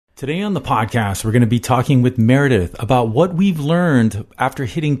Today on the podcast, we're going to be talking with Meredith about what we've learned after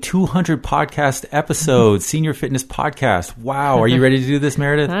hitting 200 podcast episodes, Senior Fitness Podcast. Wow. Are you ready to do this,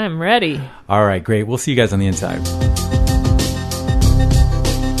 Meredith? I'm ready. All right, great. We'll see you guys on the inside.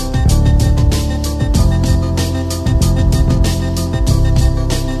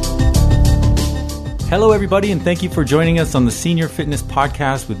 Hello, everybody, and thank you for joining us on the Senior Fitness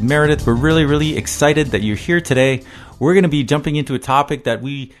Podcast with Meredith. We're really excited that you're here today. We're going to be jumping into a topic that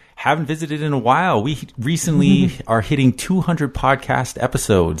we haven't visited in a while. We recently are hitting 200 podcast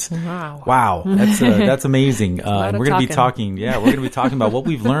episodes. Wow. That's amazing. And we're going to be talking about what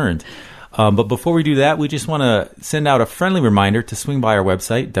we've learned. But before we do that, we just want to send out a friendly reminder to swing by our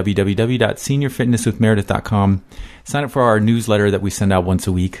website, www.seniorfitnesswithmeredith.com. Sign up for our newsletter that we send out once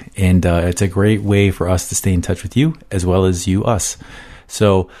a week. And it's a great way for us to stay in touch with you as well as you, us.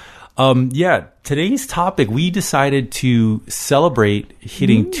 So, today's topic, we decided to celebrate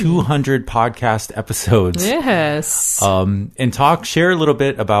hitting 200 podcast episodes. Yes. And share a little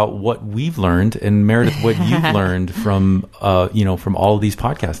bit about what we've learned, and Meredith, what you've learned from all of these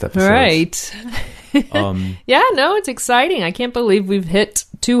podcast episodes. Right. It's exciting. I can't believe we've hit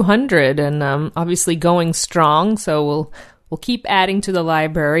 200 and obviously going strong. So we'll keep adding to the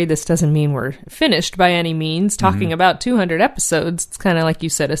library. This doesn't mean we're finished by any means. Talking about 200 episodes, it's kind of like you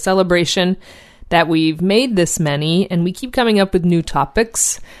said, a celebration that we've made this many, and we keep coming up with new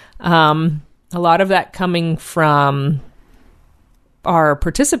topics. A lot of that coming from our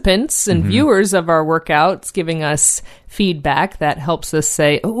participants and viewers of our workouts giving us feedback that helps us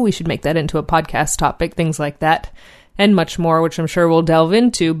say, oh, we should make that into a podcast topic, things like that, and much more, which I'm sure we'll delve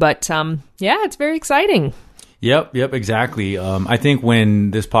into. But it's very exciting. Yep, exactly. I think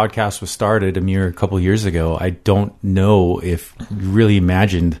when this podcast was started a mere couple of years ago, I don't know if you really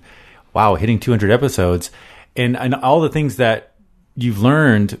imagined, wow, hitting 200 episodes and all the things that you've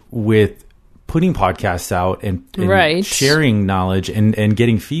learned with putting podcasts out and sharing knowledge and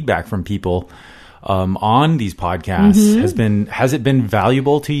getting feedback from people on these podcasts. Has it been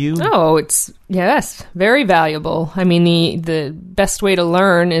valuable to you? Oh, yes, very valuable. I mean, the best way to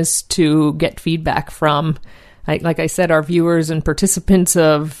learn is to get feedback from, like I said, our viewers and participants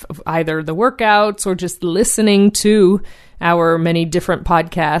of either the workouts or just listening to our many different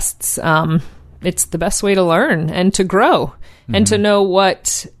podcasts. It's the best way to learn and to grow and to know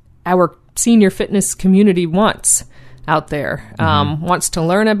what our senior fitness community wants out there, wants to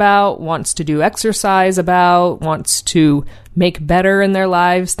learn about, wants to do exercise about, wants to make better in their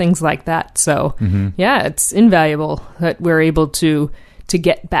lives, things like that. So, it's invaluable that we're able to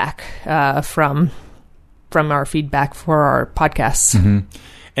get back from our feedback for our podcasts.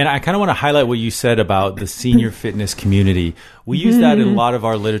 And I kind of want to highlight what you said about the senior fitness community. We use that in a lot of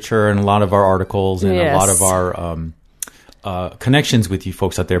our literature and a lot of our articles and a lot of our connections with you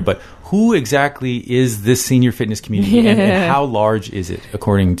folks out there. But who exactly is this senior fitness community and how large is it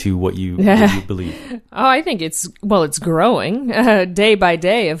according to what you believe? Oh, I think it's growing day by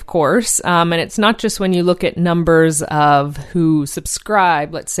day, of course. And it's not just when you look at numbers of who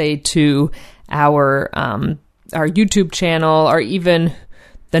subscribe, let's say, to our YouTube channel, or even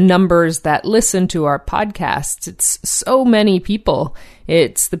the numbers that listen to our podcasts. It's so many people.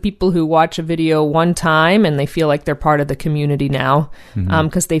 It's the people who watch a video one time and they feel like they're part of the community now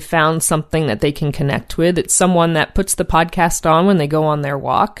because they found something that they can connect with. It's someone that puts the podcast on when they go on their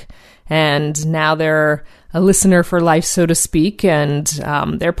walk, and now they're a listener for life, so to speak, and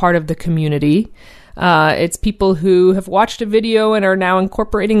they're part of the community. It's people who have watched a video and are now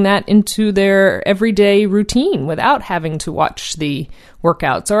incorporating that into their everyday routine without having to watch the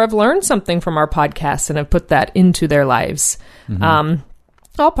workouts, or have learned something from our podcast and have put that into their lives.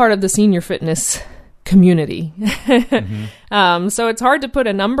 All part of the senior fitness community. So it's hard to put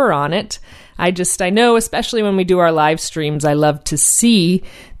a number on it. I know, especially when we do our live streams, I love to see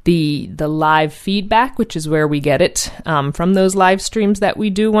the live feedback, which is where we get it from those live streams that we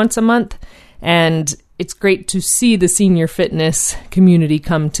do once a month. And it's great to see the senior fitness community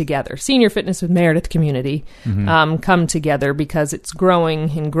come together. Senior Fitness with Meredith community come together because it's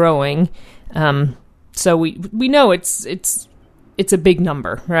growing and growing. So we know it's a big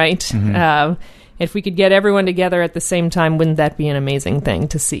number, right? If we could get everyone together at the same time, wouldn't that be an amazing thing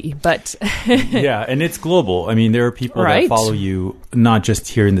to see? But yeah, and it's global. I mean, there are people that follow you not just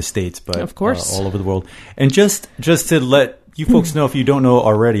here in the States, but of course all over the world. And just to let you folks know, if you don't know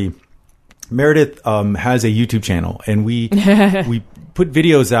already, Meredith has a YouTube channel, and we put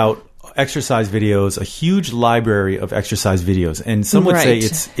videos out, exercise videos, a huge library of exercise videos, and some would say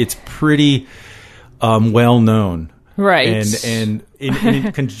it's pretty well known, right? And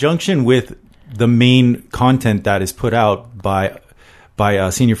in conjunction with the main content that is put out by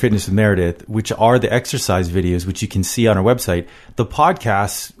by Senior Fitness with Meredith, which are the exercise videos, which you can see on our website. The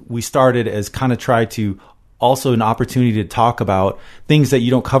podcasts we started as kind of try to also an opportunity to talk about things that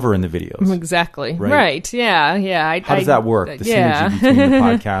you don't cover in the videos. Exactly. Right. Yeah. How does that work? The synergy between the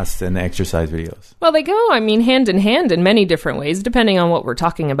podcasts and the exercise videos? Well, they go, hand in hand in many different ways, depending on what we're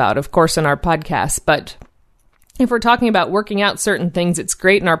talking about, of course, in our podcast. But if we're talking about working out certain things, it's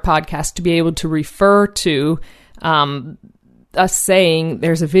great in our podcast to be able to refer to us saying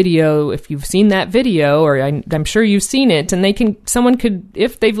there's a video, if you've seen that video, or I'm sure you've seen it, and someone could,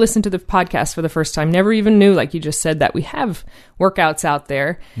 if they've listened to the podcast for the first time, never even knew, like you just said, that we have workouts out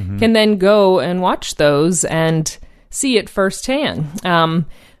there, can then go and watch those and see it firsthand.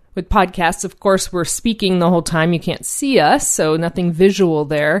 With podcasts, of course, we're speaking the whole time. You can't see us, so nothing visual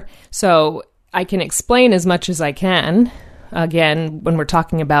there. So I can explain as much as I can. Again, when we're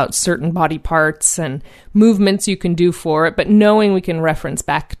talking about certain body parts and movements you can do for it, but knowing we can reference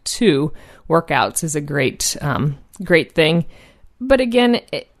back to workouts is a great thing. But again,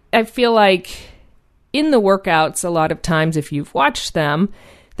 I feel like in the workouts, a lot of times, if you've watched them,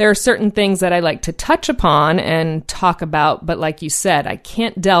 there are certain things that I like to touch upon and talk about, but like you said, I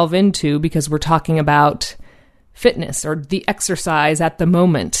can't delve into because we're talking about fitness or the exercise at the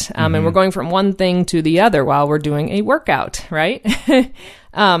moment. And we're going from one thing to the other while we're doing a workout, right?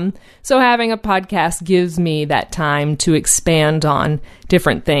 So having a podcast gives me that time to expand on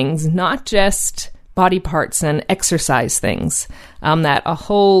different things, not just body parts and exercise things. That a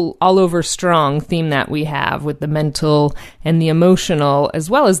whole all over strong theme that we have with the mental and the emotional as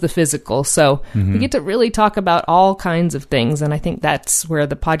well as the physical. So we get to really talk about all kinds of things. And I think that's where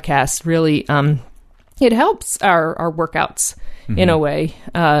the podcast really, it helps our workouts in a way,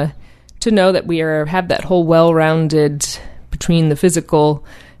 to know that we have that whole well-rounded between the physical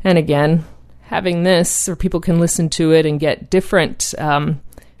and, again, having this where people can listen to it and get different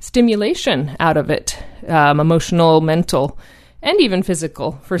stimulation out of it, emotional, mental, and even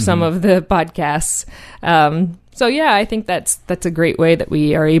physical for some of the podcasts. So yeah, I think that's a great way that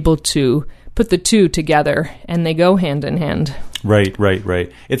we are able to put the two together, and they go hand in hand. Right.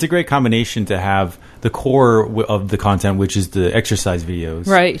 It's a great combination to have the core of the content, which is the exercise videos.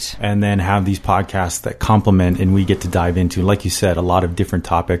 Right. And then have these podcasts that complement, and we get to dive into, like you said, a lot of different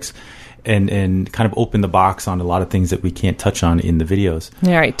topics and kind of open the box on a lot of things that we can't touch on in the videos.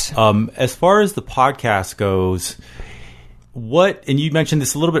 Right. As far as the podcast goes, and you mentioned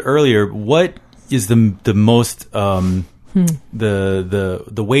this a little bit earlier, what is the most...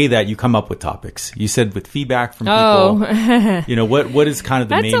 the way that you come up with topics? You said with feedback from people. What is kind of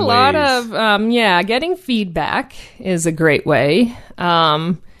the main ways? That's a lot of getting feedback is a great way.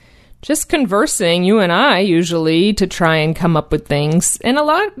 Just conversing, you and I usually, to try and come up with things. And a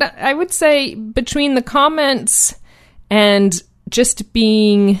lot, I would say, between the comments and just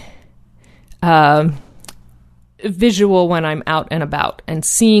being visual when I'm out and about and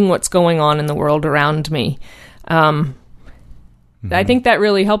seeing what's going on in the world around me. I think that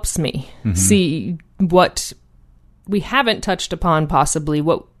really helps me see what we haven't touched upon, possibly,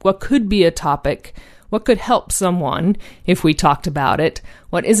 what could be a topic, what could help someone if we talked about it,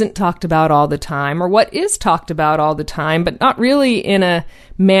 what isn't talked about all the time, or what is talked about all the time, but not really in a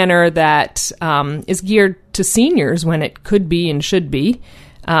manner that is geared to seniors when it could be and should be.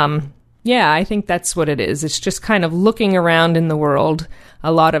 I think that's what it is. It's just kind of looking around in the world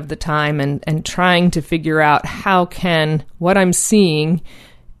a lot of the time and trying to figure out how can what I'm seeing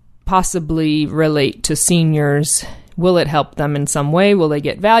possibly relate to seniors. Will it help them in some way? Will they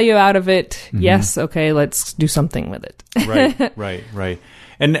get value out of it? Yes. Okay, let's do something with it. Right.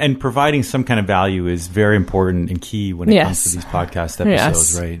 And providing some kind of value is very important and key when it comes to these podcast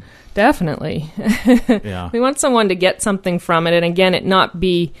episodes, right? Definitely. We want someone to get something from it. And again, it not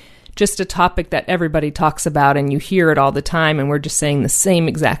be just a topic that everybody talks about and you hear it all the time and we're just saying the same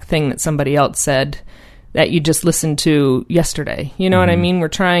exact thing that somebody else said that you just listened to yesterday. You know what I mean? We're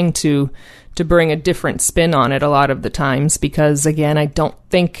trying to bring a different spin on it a lot of the times because, again, I don't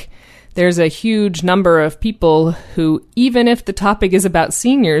think there's a huge number of people who, even if the topic is about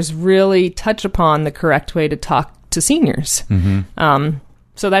seniors, really touch upon the correct way to talk to seniors.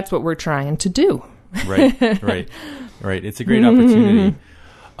 So that's what we're trying to do. Right. It's a great opportunity.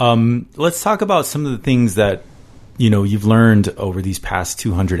 Let's talk about some of the things that, you've learned over these past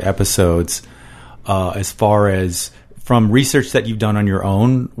 200 episodes, as far as from research that you've done on your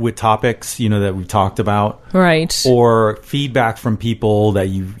own with topics, that we've talked about. Right. Or feedback from people that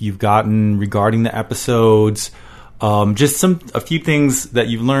you've gotten regarding the episodes. Just a few things that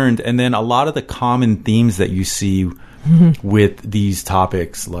you've learned. And then a lot of the common themes that you see with these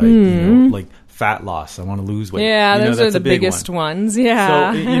topics, like, like fat loss. I want to lose weight. Yeah, those are that's the a big biggest one. ones.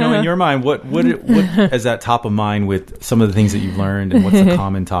 Yeah. So, in your mind, what is that top of mind with some of the things that you've learned, and what's the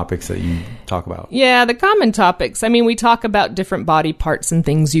common topics that you talk about? Yeah, the common topics. I mean, we talk about different body parts and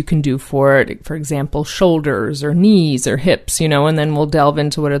things you can do for it. For example, shoulders or knees or hips, and then we'll delve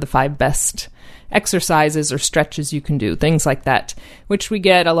into what are the 5 best exercises or stretches you can do, things like that, which we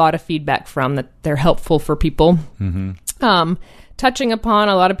get a lot of feedback from that they're helpful for people. Mm-hmm. Touching upon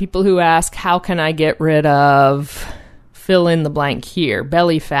a lot of people who ask, how can I get rid of fill in the blank here,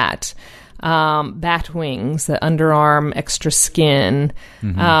 belly fat, bat wings, the underarm extra skin,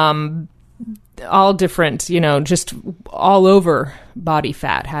 all different, just all over body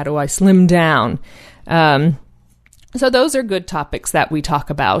fat. How do I slim down? So those are good topics that we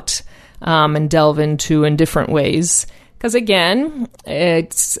talk about and delve into in different ways. Because again,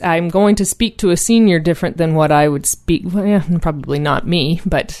 I'm going to speak to a senior different than what I would speak. Well, yeah, probably not me,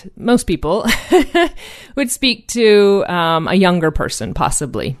 but most people would speak to a younger person,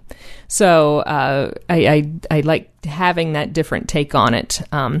 possibly. So I like having that different take on it.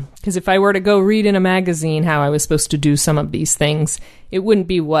 Because if I were to go read in a magazine how I was supposed to do some of these things, it wouldn't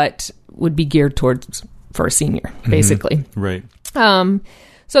be what would be geared towards for a senior, basically. Mm-hmm. Right.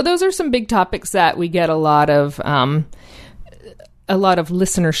 So those are some big topics that we get a lot of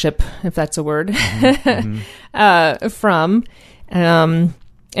listenership, if that's a word, from. And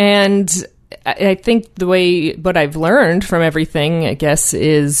I think what I've learned from everything, I guess,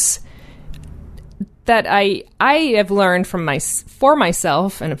 is that I have learned for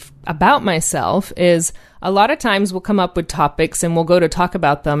myself and about myself is a lot of times we'll come up with topics and we'll go to talk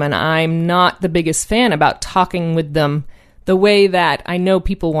about them, and I'm not the biggest fan about talking with them the way that I know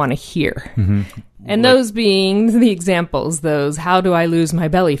people want to hear. Mm-hmm. And those being the examples, how do I lose my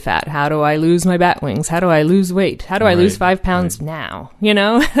belly fat? How do I lose my bat wings? How do I lose weight? How do I lose 5 pounds now?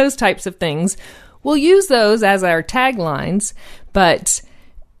 Those types of things. We'll use those as our taglines, but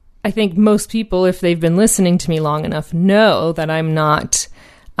I think most people, if they've been listening to me long enough, know that I'm not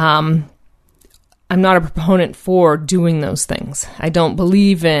a proponent for doing those things. I don't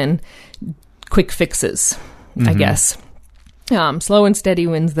believe in quick fixes, I guess. Slow and steady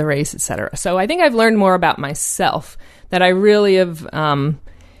wins the race, etc. So I think I've learned more about myself, that I really have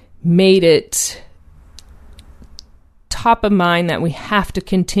made it top of mind that we have to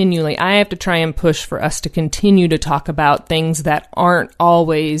I have to try and push for us to continue to talk about things that aren't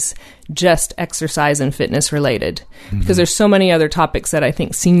always just exercise and fitness related. Because there's so many other topics that I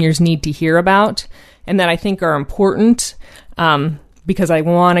think seniors need to hear about and that I think are important, because I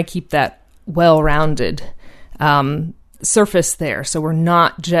want to keep that well-rounded surface there, so we're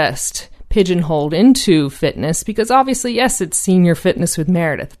not just pigeonholed into fitness, because obviously, yes, it's senior fitness with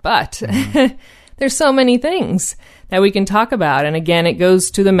Meredith, but there's so many things that we can talk about. And again, it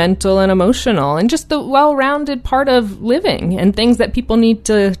goes to the mental and emotional and just the well-rounded part of living and things that people need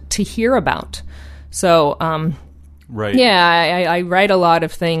to hear about. So, right. Yeah, I write a lot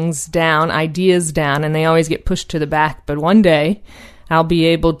of things down, ideas down, and they always get pushed to the back. But one day I'll be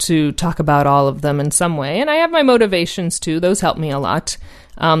able to talk about all of them in some way. And I have my motivations too. Those help me a lot.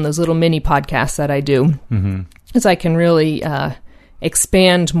 Those little mini podcasts that I do. Because I can really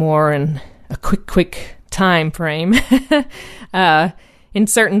expand more in a quick time frame in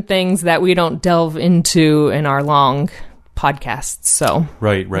certain things that we don't delve into in our long podcasts. So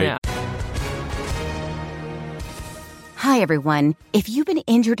Right. Yeah. Hi, everyone. If you've been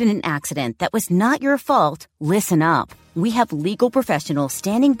injured in an accident that was not your fault, listen up. We have legal professionals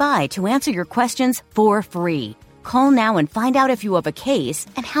standing by to answer your questions for free. Call now and find out if you have a case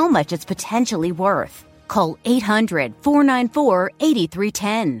and how much it's potentially worth. Call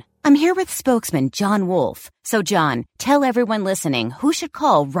 800-494-8310. I'm here with spokesman John Wolf. So, John, tell everyone listening who should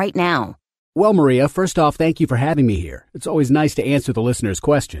call right now. Well, Maria, first off, thank you for having me here. It's always nice to answer the listeners'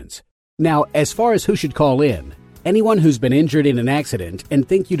 questions. Now, as far as who should call in, anyone who's been injured in an accident and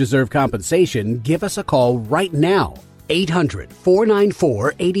think you deserve compensation, give us a call right now.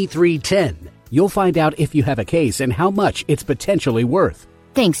 800-494-8310. You'll find out if you have a case and how much it's potentially worth.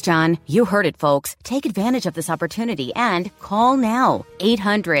 Thanks, John. You heard it, folks. Take advantage of this opportunity and call now.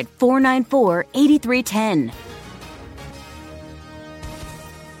 800-494-8310.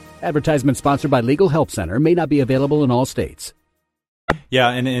 Advertisement sponsored by Legal Help Center. May not be available in all states. Yeah,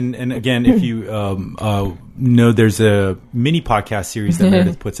 and again, if you know, there's a mini podcast series that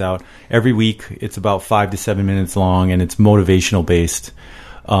Meredith puts out every week. It's about 5 to 7 minutes long, and it's motivational based,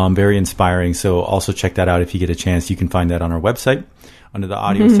 very inspiring. So also check that out if you get a chance. You can find that on our website under the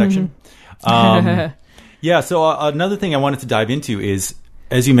audio section. Yeah, so another thing I wanted to dive into is,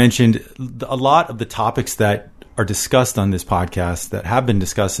 as you mentioned, a lot of the topics that are discussed on this podcast that have been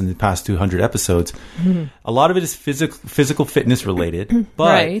discussed in the past 200 episodes, a lot of it is physical fitness related,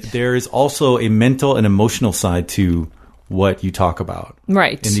 but there is also a mental and emotional side to what you talk about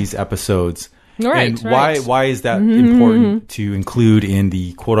in these episodes. And why is that important to include in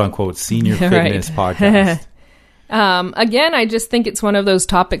the quote unquote senior fitness podcast? Again, I just think it's one of those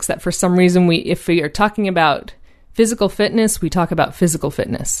topics that for some reason if we are talking about physical fitness, we talk about physical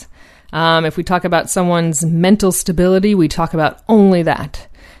fitness. If we talk about someone's mental stability, we talk about only that.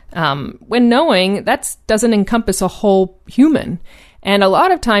 When knowing that doesn't encompass a whole human. And a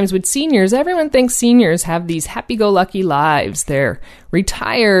lot of times with seniors, everyone thinks seniors have these happy-go-lucky lives. They're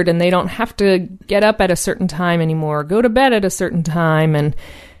retired and they don't have to get up at a certain time anymore, go to bed at a certain time. And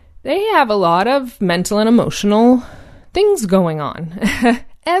they have a lot of mental and emotional things going on,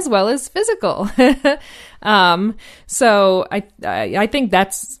 as well as physical. So I think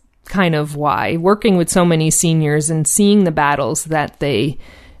that's kind of why working with so many seniors and seeing the battles that they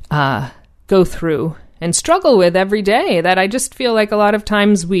go through and struggle with every day, that I just feel like a lot of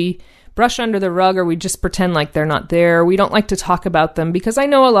times we brush under the rug or we just pretend like they're not there. We don't like to talk about them because I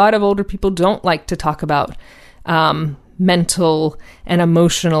know a lot of older people don't like to talk about mental and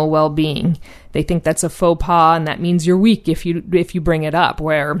emotional well-being. They think that's a faux pas and that means you're weak if you bring it up,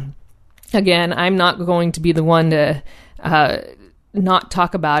 where again, I'm not going to be the one to not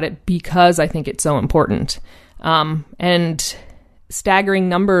talk about it because I think it's so important. And staggering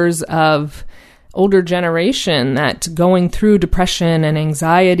numbers of older generation that going through depression and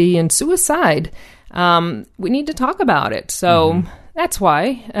anxiety and suicide, we need to talk about it. So that's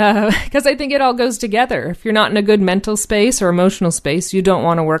why, because I think it all goes together. If you're not in a good mental space or emotional space, you don't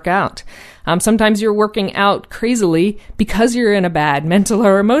want to work out. Sometimes you're working out crazily because you're in a bad mental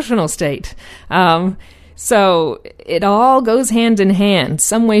or emotional state. So it all goes hand in hand,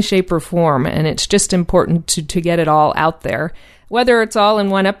 some way, shape, or form, and it's just important to get it all out there. Whether it's all in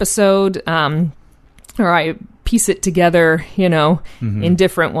one episode, or I piece it together, in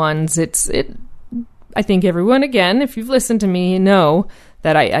different ones. I think everyone, again, if you've listened to me, know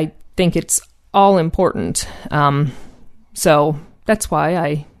that I think it's all important. So that's why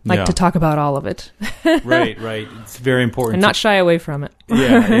I like to talk about all of it. Right. It's very important. And not shy away from it.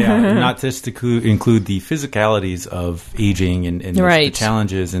 Yeah. Not just to include the physicalities of aging and the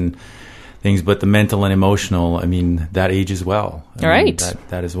challenges and things, but the mental and emotional, that ages well.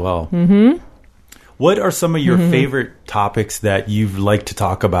 That as well. Mm-hmm. What are some of your favorite topics that you've liked to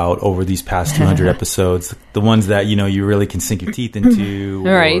talk about over these past 200 episodes? The ones that, you really can sink your teeth into.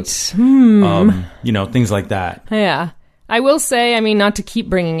 Or, things like that. Yeah. I will say, not to keep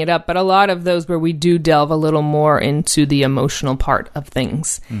bringing it up, but a lot of those where we do delve a little more into the emotional part of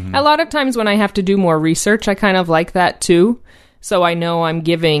things. Mm-hmm. A lot of times when I have to do more research, I kind of like that too. So I know I'm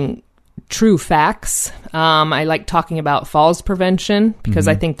giving true facts. I like talking about falls prevention because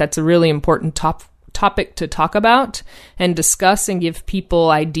I think that's a really important topic to talk about and discuss and give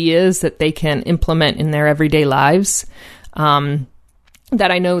people ideas that they can implement in their everyday lives that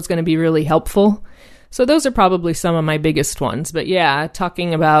I know is going to be really helpful. So those are probably some of my biggest ones. But yeah,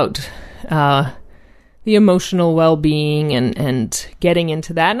 talking about the emotional well-being and getting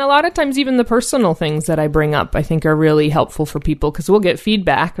into that. And a lot of times even the personal things that I bring up I think are really helpful for people because we'll get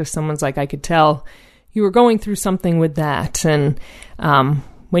feedback if someone's like, I could tell you were going through something with that. And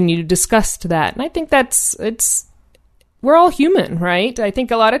when you discussed that. And I think we're all human, right? I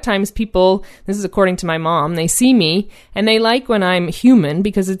think a lot of times people, this is according to my mom, they see me and they like when I'm human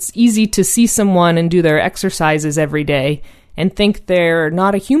because it's easy to see someone and do their exercises every day and think they're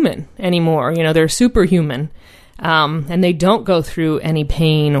not a human anymore. They're superhuman. And they don't go through any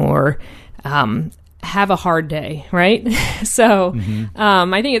pain or have a hard day, right? So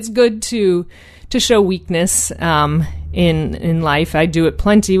I think it's good to show weakness in life. I do it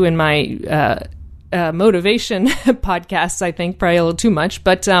plenty when my motivation podcasts, I think, probably a little too much.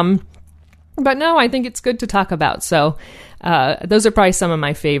 But no, I think it's good to talk about. So those are probably some of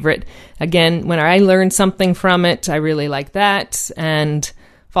my favorite. Again, when I learn something from it, I really like that. And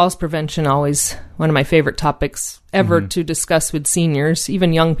falls prevention, always one of my favorite topics ever to discuss with seniors,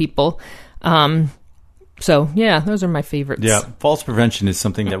 even young people. So, yeah, those are my favorites. Yeah, falls prevention is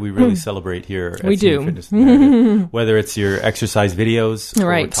something that we really celebrate here at Senior Fitness Narrative. Whether it's your exercise videos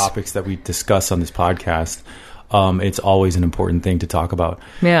or topics that we discuss on this podcast, it's always an important thing to talk about.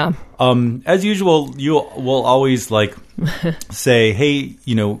 Yeah. As usual, you will always say, hey,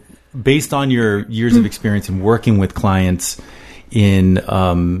 based on your years of experience in working with clients in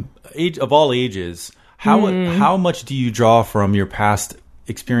of all ages, how much do you draw from your past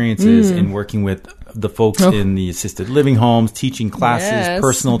experiences in working with the folks in the assisted living homes, teaching classes,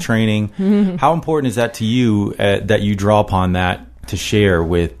 personal training. How important is that to you that you draw upon that to share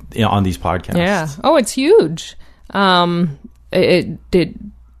with on these podcasts? Yeah. Oh, it's huge.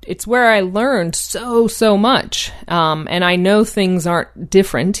 It's where I learned so much. And I know things aren't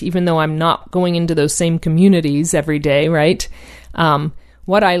different, even though I'm not going into those same communities every day, right?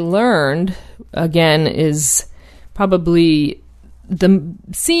 What I learned, again, is probably the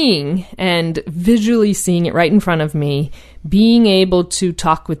seeing and visually seeing it right in front of me, being able to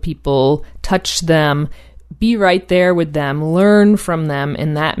talk with people, touch them, be right there with them, learn from them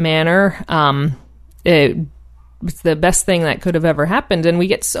in that manner. It's the best thing that could have ever happened. And we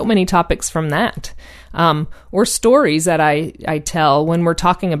get so many topics from that. Or stories that I tell when we're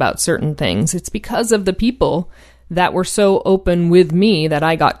talking about certain things. It's because of the people that were so open with me that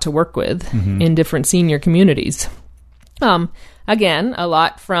I got to work with in different senior communities. Again, a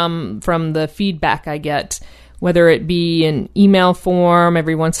lot from the feedback I get, whether it be in email form.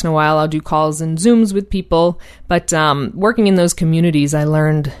 Every once in a while I'll do calls and Zooms with people. But working in those communities, I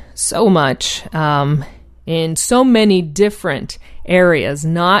learned so much in so many different areas,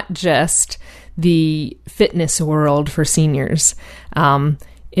 not just the fitness world for seniors.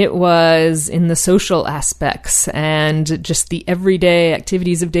 It was in the social aspects and just the everyday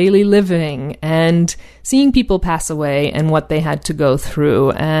activities of daily living and seeing people pass away and what they had to go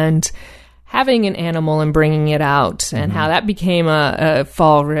through and having an animal and bringing it out and how that became a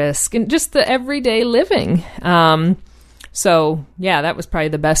fall risk and just the everyday living. So, yeah, that was probably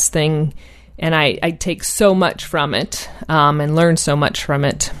the best thing. And I take so much from it and learn so much from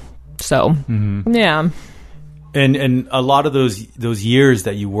it. So, yeah. And a lot of those years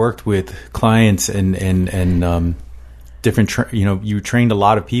that you worked with clients and different, you trained a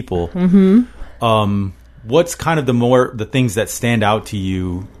lot of people. What's kind of the things that stand out to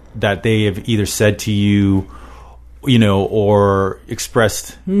you that they have either said to you, or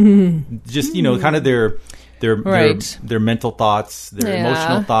expressed, just kind of their mental thoughts, their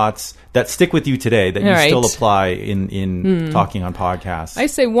emotional thoughts that stick with you today that you still apply in talking on podcasts? I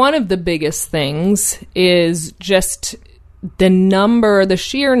say one of the biggest things is just the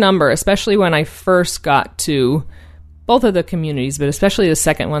sheer number, especially when I first got to both of the communities, but especially the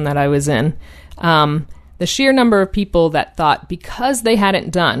second one that I was in, the sheer number of people that thought because they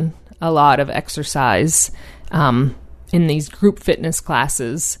hadn't done a lot of exercise in these group fitness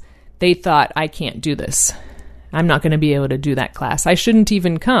classes, they thought, I can't do this. I'm not going to be able to do that class. I shouldn't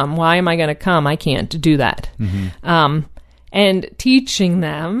even come. Why am I going to come? I can't do that. And teaching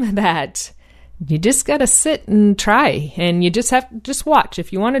them that you just got to sit and try, and you just have to just watch.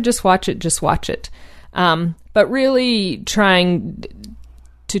 If you want to just watch it, just watch it. But really trying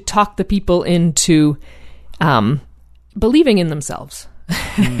to talk the people into believing in themselves.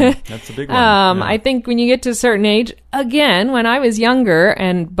 That's a big one. I think when you get to a certain age, again, when I was younger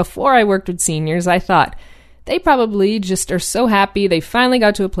and before I worked with seniors, I thought, they probably just are so happy they finally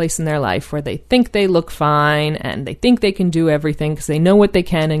got to a place in their life where they think they look fine and they think they can do everything because they know what they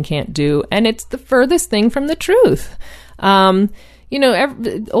can and can't do. And it's the furthest thing from the truth.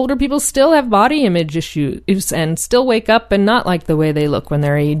 Older people still have body image issues and still wake up and not like the way they look when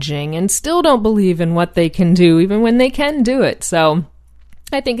they're aging and still don't believe in what they can do even when they can do it. So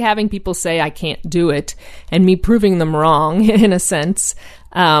I think having people say I can't do it and me proving them wrong in a sense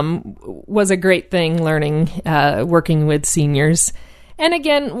was a great thing learning, working with seniors. And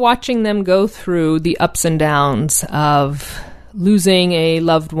again, watching them go through the ups and downs of losing a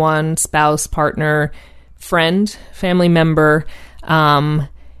loved one, spouse, partner, friend, family member,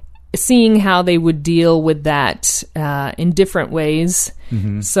 seeing how they would deal with that in different ways.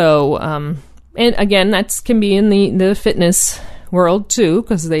 So, and again, that can be in the fitness world too,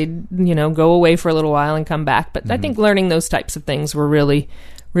 because they go away for a little while and come back. But I think learning those types of things were really,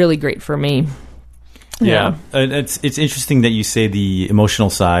 really great for me. Yeah. It's interesting that you say the emotional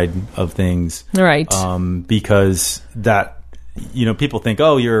side of things, right? Because that people think,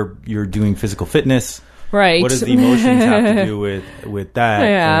 oh, you're doing physical fitness. Right. What does the emotions have to do with that?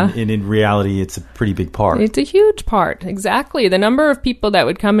 Yeah. And in reality, it's a pretty big part. It's a huge part. Exactly. The number of people that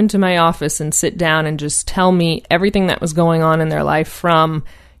would come into my office and sit down and just tell me everything that was going on in their life, from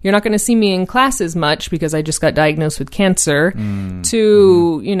you're not going to see me in classes much because I just got diagnosed with cancer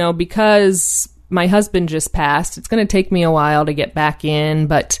to, because my husband just passed, it's going to take me a while to get back in,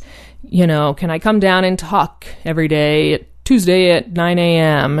 but, can I come down and talk every day Tuesday at 9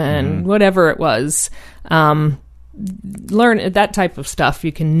 a.m. and whatever it was. Learn that type of stuff.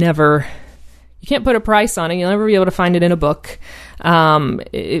 You can't put a price on it. You'll never be able to find it in a book.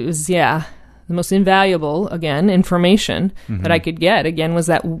 It was, the most invaluable, again, information that I could get, again, was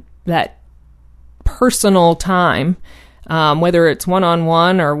that personal time, whether it's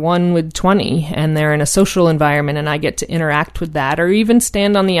one-on-one or one with 20, and they're in a social environment and I get to interact with that, or even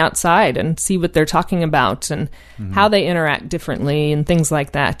stand on the outside and see what they're talking about and how they interact differently and things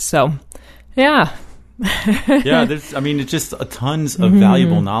like that. So, yeah. Yeah, it's just tons of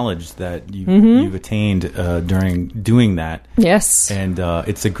valuable knowledge that you've attained during doing that. Yes. And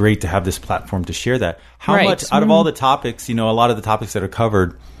it's great to have this platform to share that. How Right. much, out of all the topics, a lot of the topics that are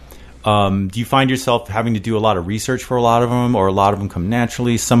covered, do you find yourself having to do a lot of research for a lot of them, or a lot of them come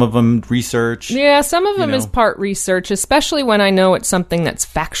naturally, some of them research? Yeah, some of them is part research, especially when I know it's something that's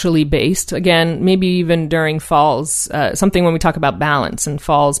factually based. Again, maybe even during falls, something when we talk about balance and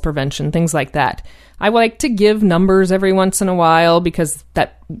falls prevention, things like that. I like to give numbers every once in a while because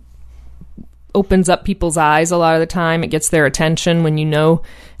that opens up people's eyes a lot of the time. It gets their attention when you know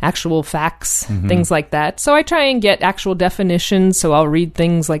actual facts, things like that. So I try and get actual definitions, so I'll read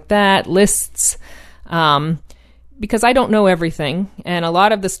things like that, lists, because I don't know everything. And a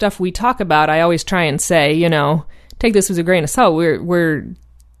lot of the stuff we talk about, I always try and say, take this with a grain of salt. We're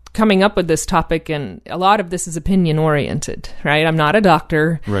coming up with this topic, and a lot of this is opinion-oriented, right? I'm not a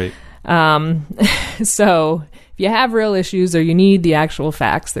doctor. Right. So if you have real issues or you need the actual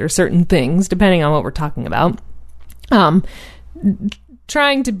facts, there are certain things, depending on what we're talking about,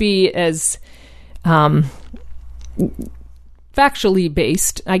 trying to be as factually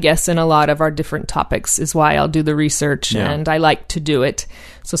based, I guess, in a lot of our different topics is why I'll do the research, and I like to do it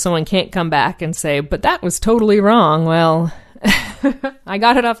so someone can't come back and say, but that was totally wrong. Well, I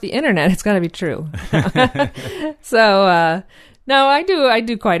got it off the internet. It's got to be true. So, no, I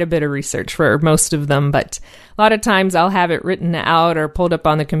do quite a bit of research for most of them, but a lot of times I'll have it written out or pulled up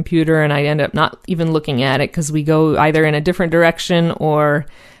on the computer, and I end up not even looking at it because we go either in a different direction or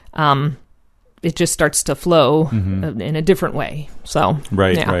it just starts to flow in a different way. So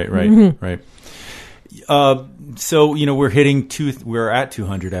right. So we're at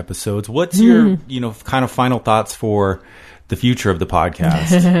 200 episodes. What's your kind of final thoughts for the future of the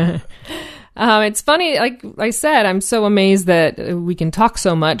podcast? It's funny, like I said, I'm so amazed that we can talk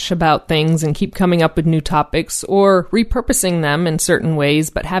so much about things and keep coming up with new topics or repurposing them in certain ways,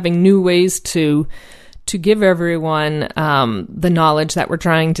 but having new ways to give everyone the knowledge that we're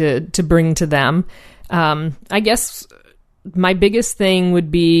trying to bring to them. I guess my biggest thing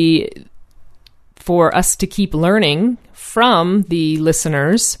would be for us to keep learning from the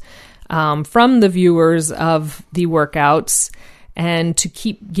listeners, from the viewers of the workouts, and to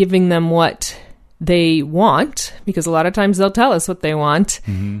keep giving them what they want, because a lot of times they'll tell us what they want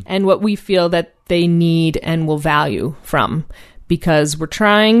and what we feel that they need and will value from, because we're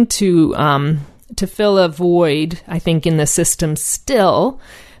trying to fill a void, I think, in the system still,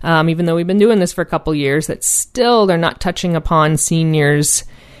 even though we've been doing this for a couple years, that still they're not touching upon seniors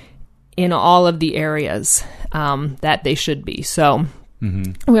in all of the areas that they should be. So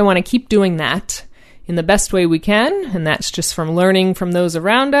we want to keep doing that in the best way we can, and that's just from learning from those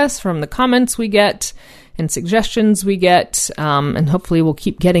around us, from the comments we get and suggestions we get, and hopefully we'll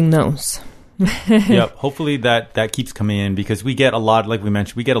keep getting those. Yep, hopefully that keeps coming in, because we get a lot, like we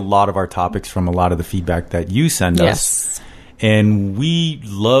mentioned, we get a lot of our topics from a lot of the feedback that you send us. And we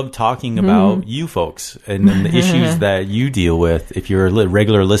love talking about you folks and the issues that you deal with if you're a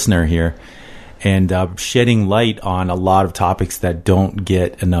regular listener here, and shedding light on a lot of topics that don't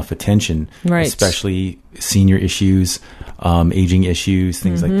get enough attention, especially senior issues, aging issues,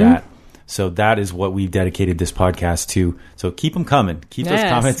 things like that. So that is what we've dedicated this podcast to. So keep them coming. Keep those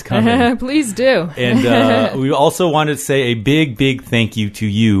comments coming. Please do. And we also wanted to say a big, big thank you to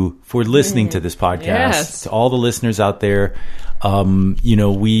you for listening to this podcast. To all the listeners out there.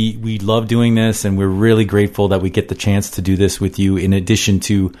 We love doing this, and we're really grateful that we get the chance to do this with you, in addition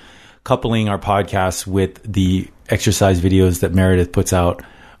to coupling our podcasts with the exercise videos that Meredith puts out.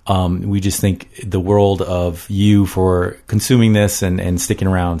 We just think the world of you for consuming this and sticking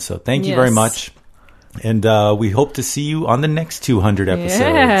around. So thank you very much. And we hope to see you on the next 200 episodes.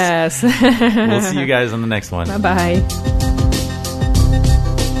 Yes. We'll see you guys on the next one. Bye-bye.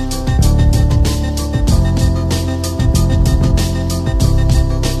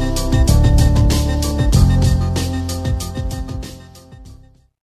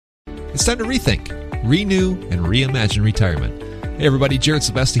 It's time to rethink, renew, and reimagine retirement. Hey everybody, Jared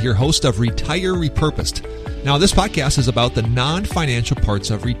Sylvester here, host of Retire Repurposed. Now, this podcast is about the non-financial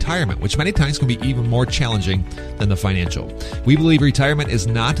parts of retirement, which many times can be even more challenging than the financial. We believe retirement is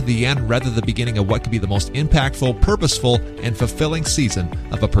not the end, rather the beginning of what could be the most impactful, purposeful, and fulfilling season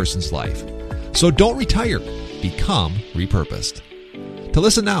of a person's life. So don't retire, become repurposed. To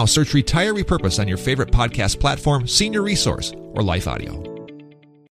listen now, search Retire Repurposed on your favorite podcast platform, Senior Resource, or Life Audio.